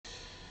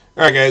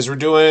All right, guys, we're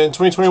doing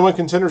 2021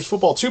 Contenders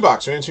Football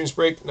 2-box. Teams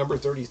break number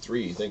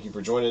 33. Thank you for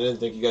joining in.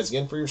 Thank you guys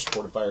again for your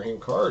support of Firehand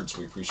Cards.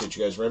 We appreciate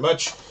you guys very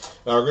much.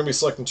 We're going to be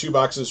selecting 2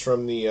 boxes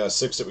from the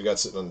 6 that we got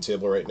sitting on the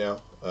table right now.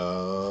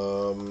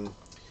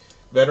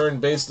 Veteran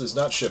base does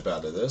not ship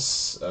out of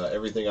this.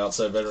 Everything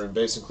outside veteran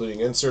base, including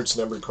inserts,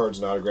 numbered cards,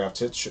 and autographed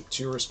hits, ship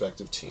to your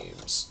respective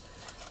teams.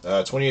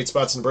 28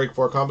 spots in break,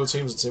 4 combo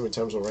teams. At the same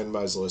time, we'll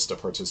randomize the list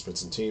of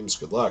participants and teams.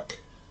 Good luck.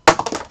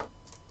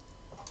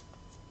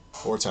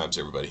 4 times,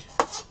 everybody.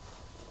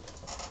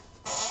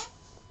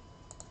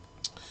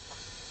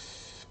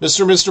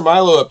 Mr.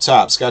 Milo up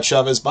top. Scott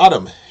Chavez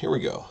bottom. Here we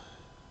go.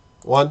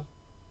 1,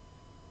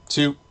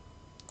 2,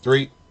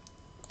 3,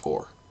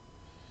 4.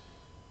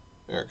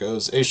 There it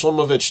goes. A.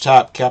 Shlomovich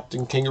top.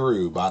 Captain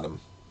Kangaroo bottom. .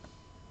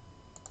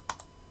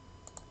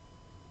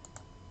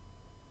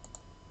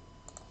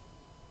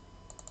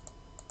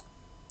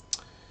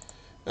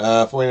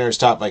 49ers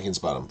top. Vikings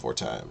bottom 4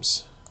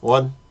 times.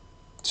 1,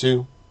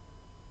 2,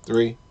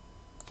 3,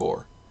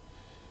 4.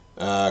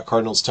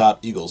 Cardinals top.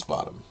 Eagles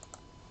bottom.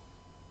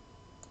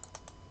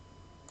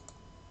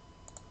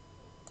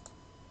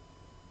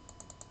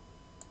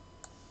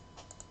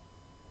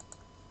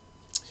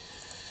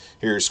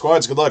 Here's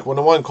squads. Good luck.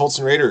 1-1. Colts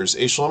and Raiders.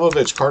 A.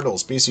 Shlomovich,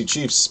 Cardinals. BC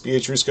Chiefs.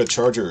 B.H. Ruska,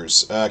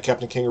 Chargers.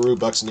 Captain Kangaroo,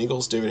 Bucks and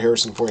Eagles. David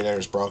Harrison,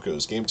 49ers,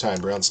 Broncos. Game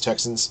time, Browns,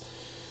 Texans.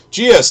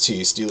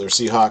 GST, Steelers,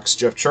 Seahawks.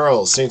 Jeff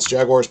Charles, Saints,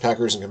 Jaguars,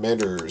 Packers, and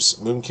Commanders.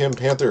 Moon Kim,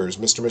 Panthers.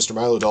 Mr.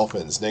 Milo,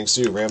 Dolphins. Nang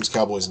Su, Rams,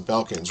 Cowboys, and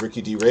Falcons.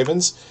 Ricky D,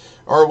 Ravens.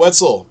 R.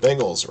 Wetzel,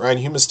 Bengals. Ryan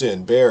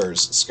Humiston,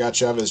 Bears. Scott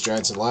Chavez,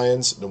 Giants and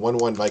Lions. The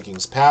 1-1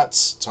 Vikings,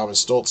 Pats.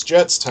 Thomas Stoltz,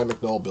 Jets. Ty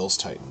McNull, Bills,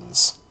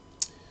 Titans.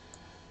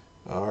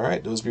 All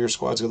right, those be your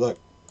squads. Good luck.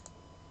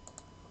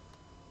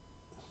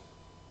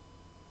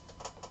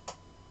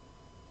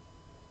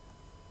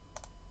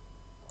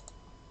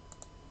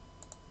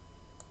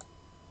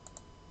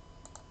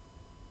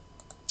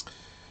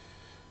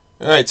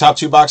 All right, top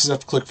 2 boxes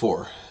have to click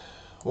 4.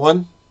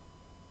 1,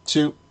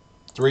 2,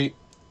 3,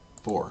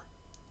 4.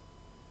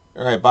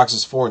 All right,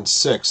 boxes 4 and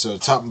 6. So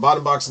top and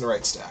bottom box in the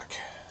right stack.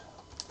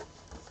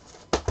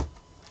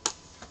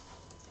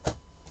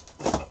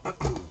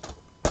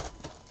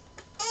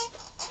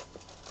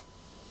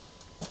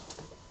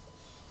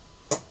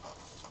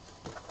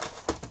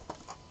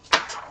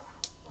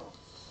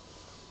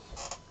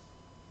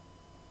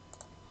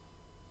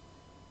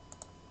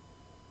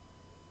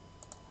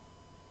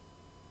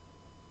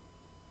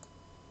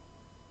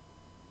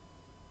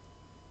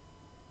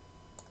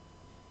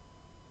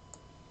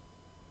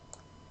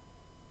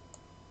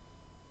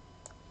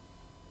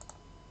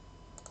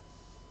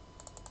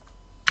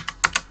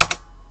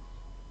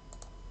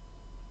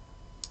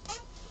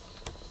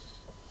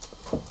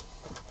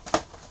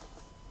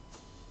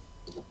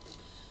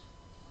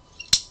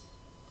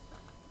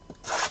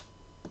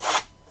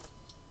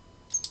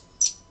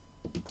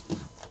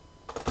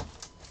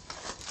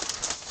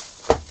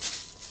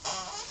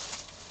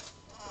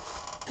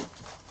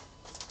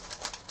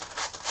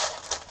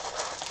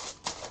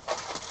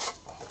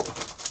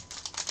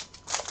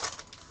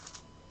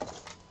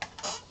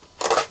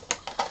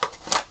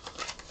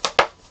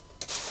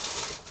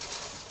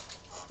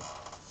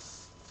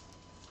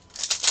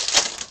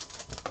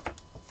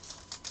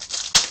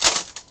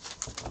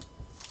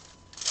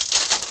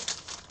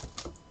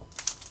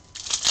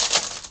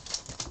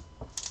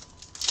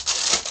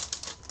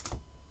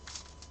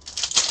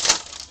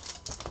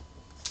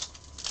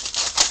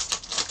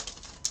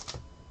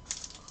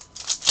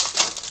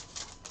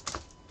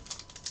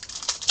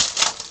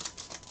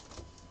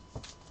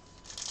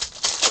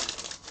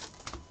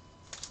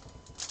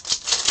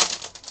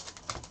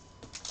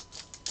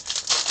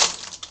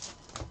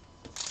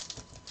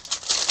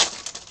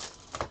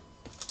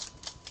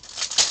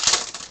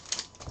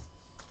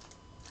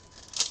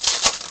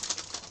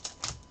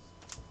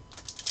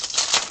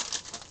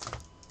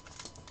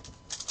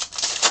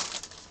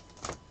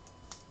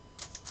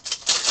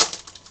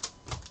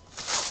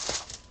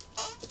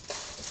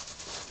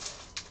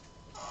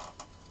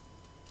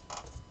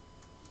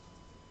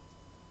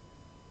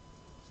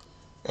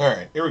 All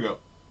right, here we go.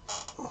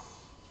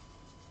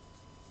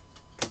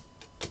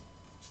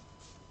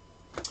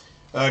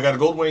 I got a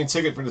gold winning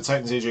ticket for the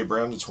Titans, A.J.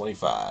 Brown to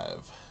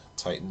 25.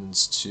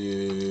 Titans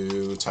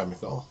to Ty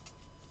McNull.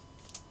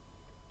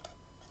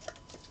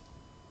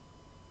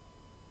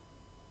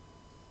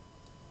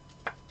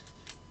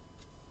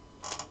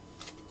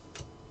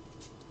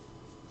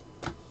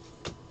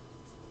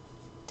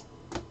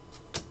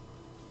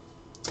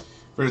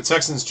 For the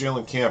Texans,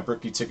 Jalen Camp,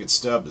 rookie ticket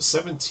stub to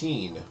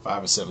 17,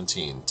 5 of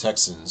 17.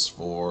 Texans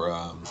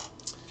for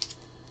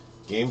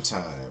game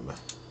time.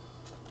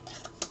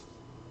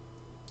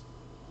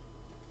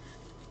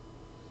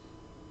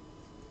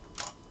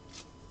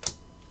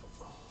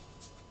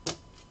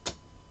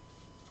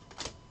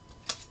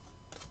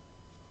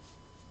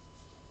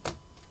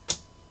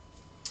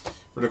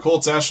 For the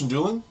Colts, Ashton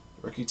Dulin,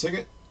 rookie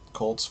ticket.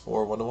 Colts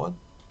for 1-1.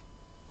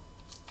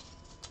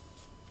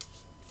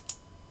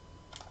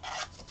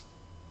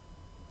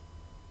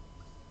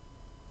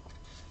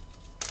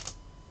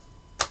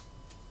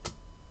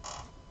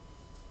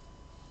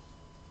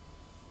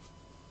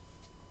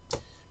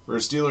 For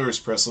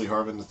Steelers, Presley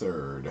Harvin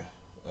III.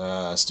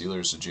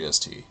 Steelers to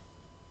GST.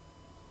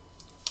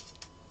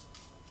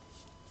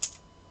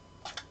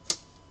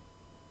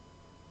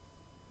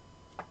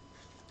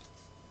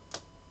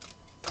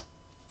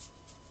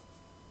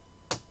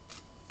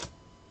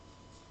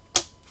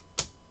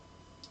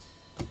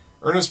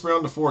 Ernest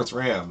Brown IV,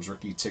 Rams.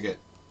 Rookie ticket.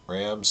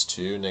 Rams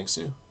to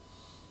Ningsu.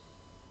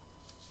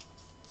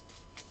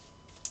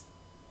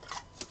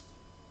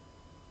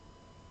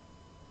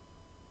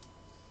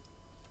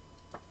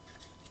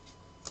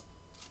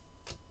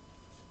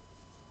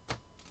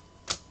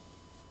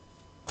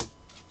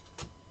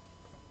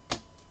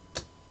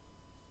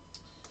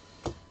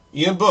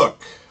 Ian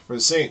Book for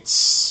the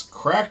Saints.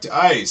 Cracked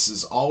ice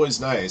is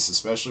always nice,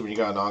 especially when you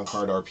got an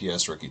on-card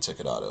RPS rookie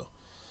ticket auto.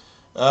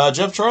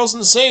 Jeff Charles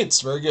and the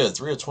Saints. Very good.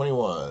 3 of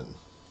 21.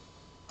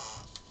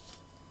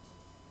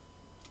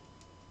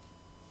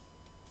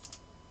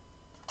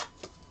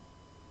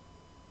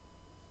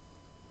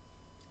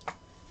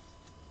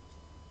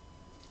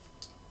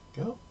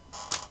 Go.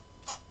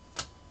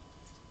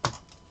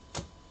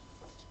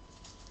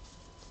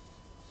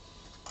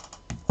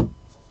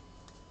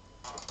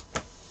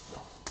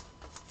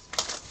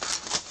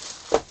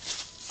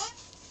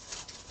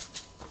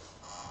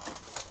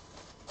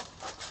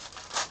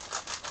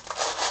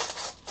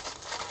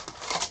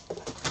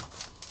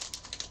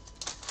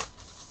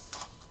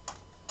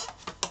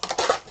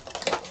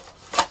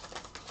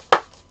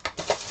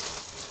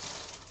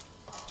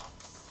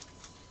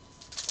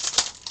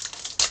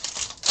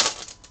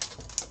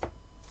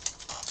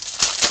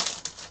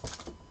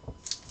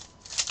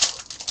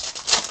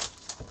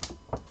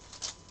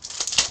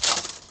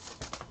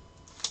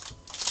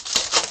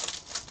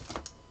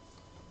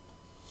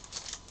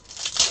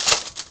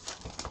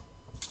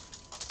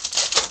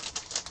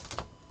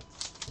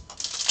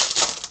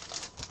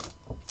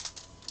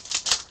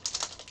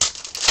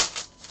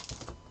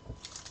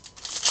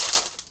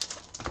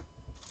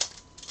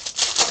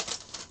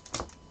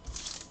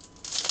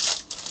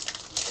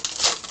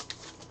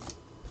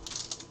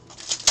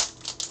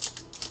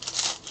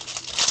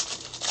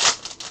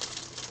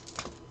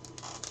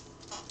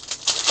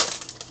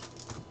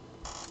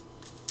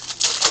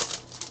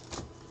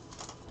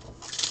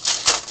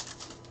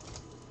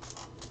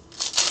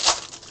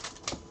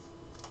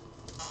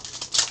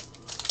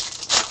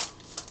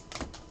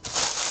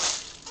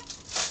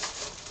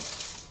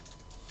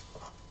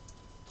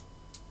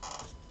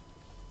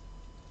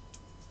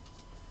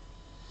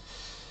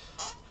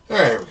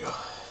 Alright, here we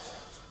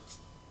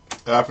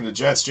go. For the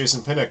Jets,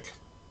 Jason Pinnock.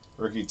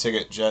 Rookie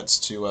ticket, Jets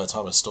to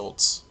Thomas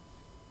Stoltz.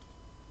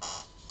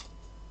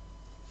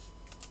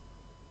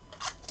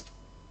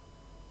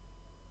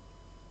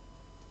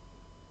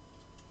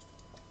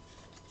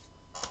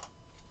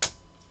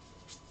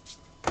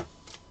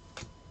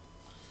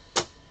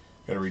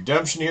 Got a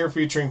redemption here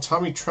featuring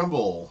Tommy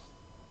Tremble.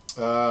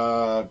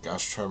 Gosh, I'm trying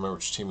to remember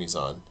which team he's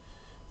on.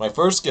 My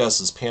first guess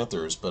is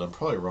Panthers, but I'm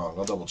probably wrong.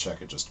 I'll double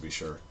check it just to be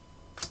sure.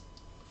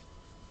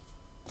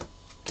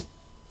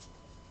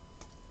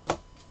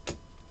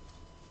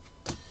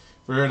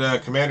 For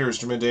the Commanders,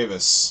 Jermaine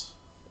Davis.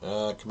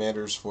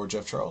 Commanders for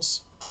Jeff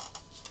Charles.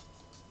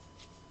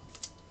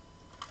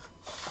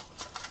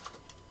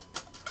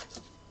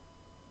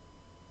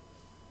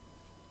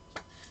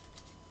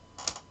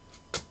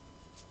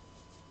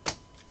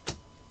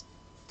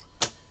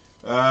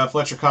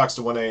 Fletcher Cox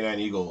to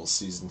 199 Eagles.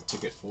 Season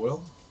ticket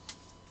foil.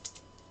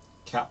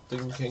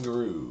 Captain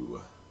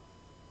Kangaroo.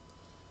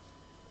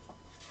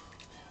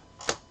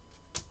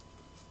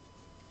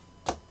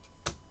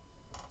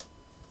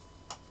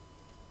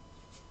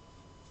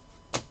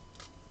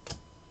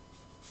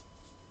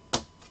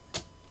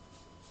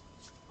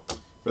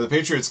 For the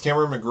Patriots,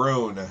 Cameron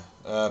McGrone.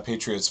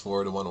 Patriots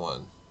 4 to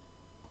 1-1.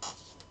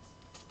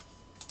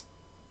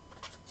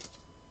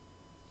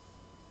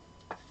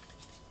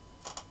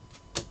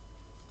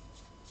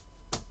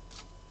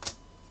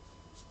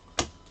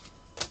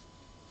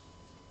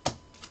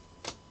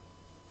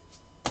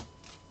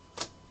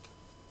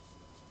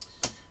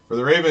 For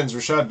the Ravens,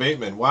 Rashad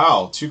Bateman.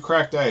 Wow, 2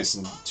 cracked ice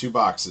in 2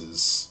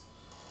 boxes.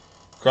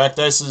 Cracked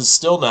ice is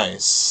still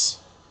nice.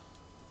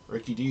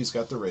 Ricky D's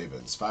got the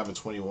Ravens, 5 of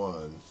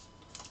 21.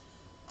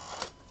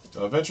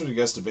 I'll venture to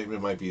guess that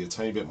Bateman might be a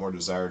tiny bit more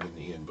desired in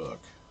the Ian book.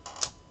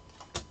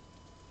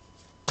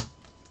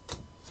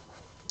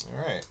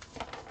 Alright.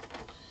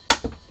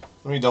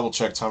 Let me double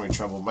check Tommy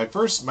Tremble. My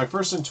first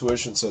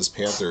intuition says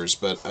Panthers,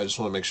 but I just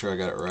want to make sure I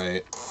got it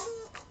right.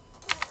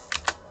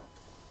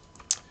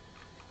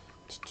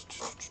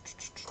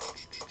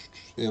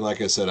 And like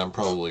I said, I'm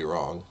probably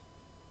wrong.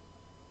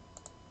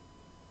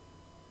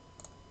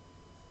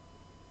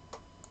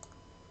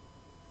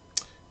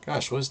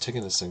 Gosh, what is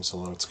taking this thing so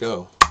long? Let's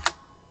go.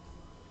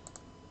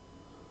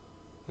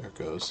 There it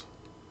goes.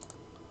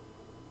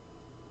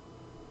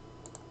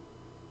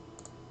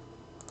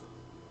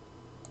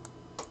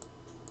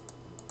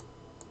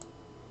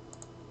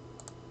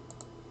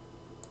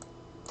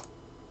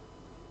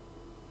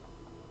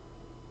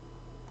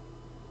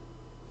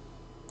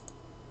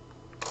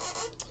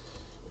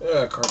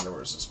 Card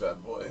number is this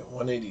bad boy.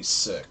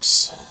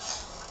 186.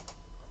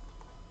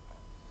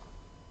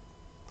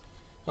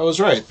 I was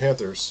right.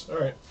 Panthers. All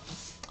right.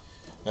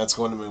 That's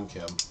going to Moon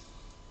Kim.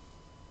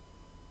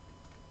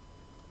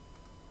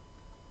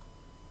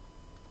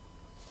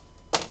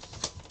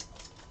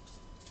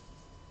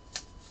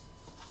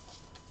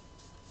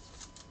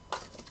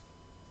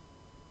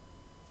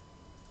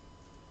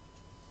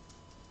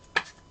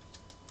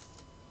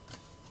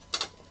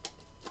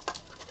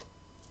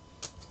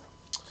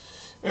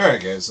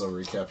 Alright guys, I'll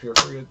recap here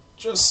for you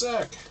just a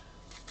sec.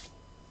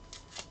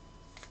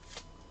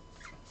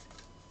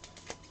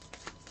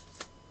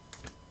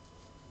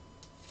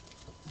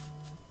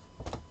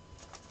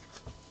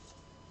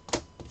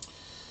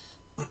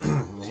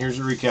 Here's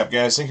your recap,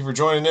 guys. Thank you for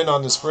joining in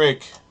on this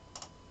break.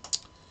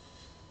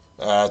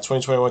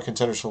 2021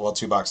 Contenders Football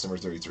 2 box number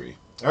 33.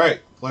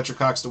 Alright, Fletcher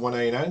Cox to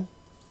 199.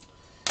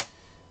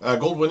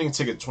 Gold winning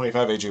ticket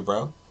 25, AJ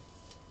Brown.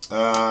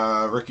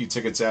 Rookie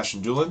tickets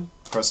Ashton Doolin,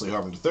 Presley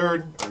Harvin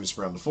III, Ernest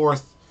Brown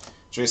IV,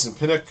 Jason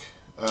Pinnock,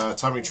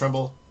 Tommy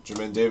Tremble,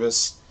 Jermaine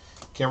Davis,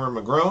 Cameron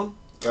McGrone.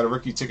 Got a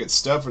rookie ticket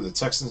stub for the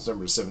Texans,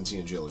 number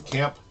 17, Jalen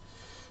Camp.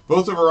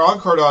 Both of our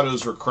on-card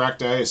autos were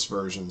cracked ice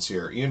versions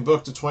here. Ian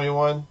Book to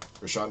 21,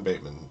 Rashawn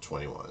Bateman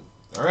 21.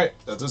 All right,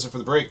 that does it for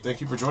the break. Thank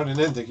you for joining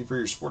in. Thank you for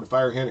your support of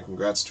Firehand, and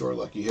congrats to our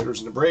lucky hitters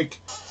in the break.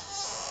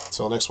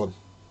 Until next one.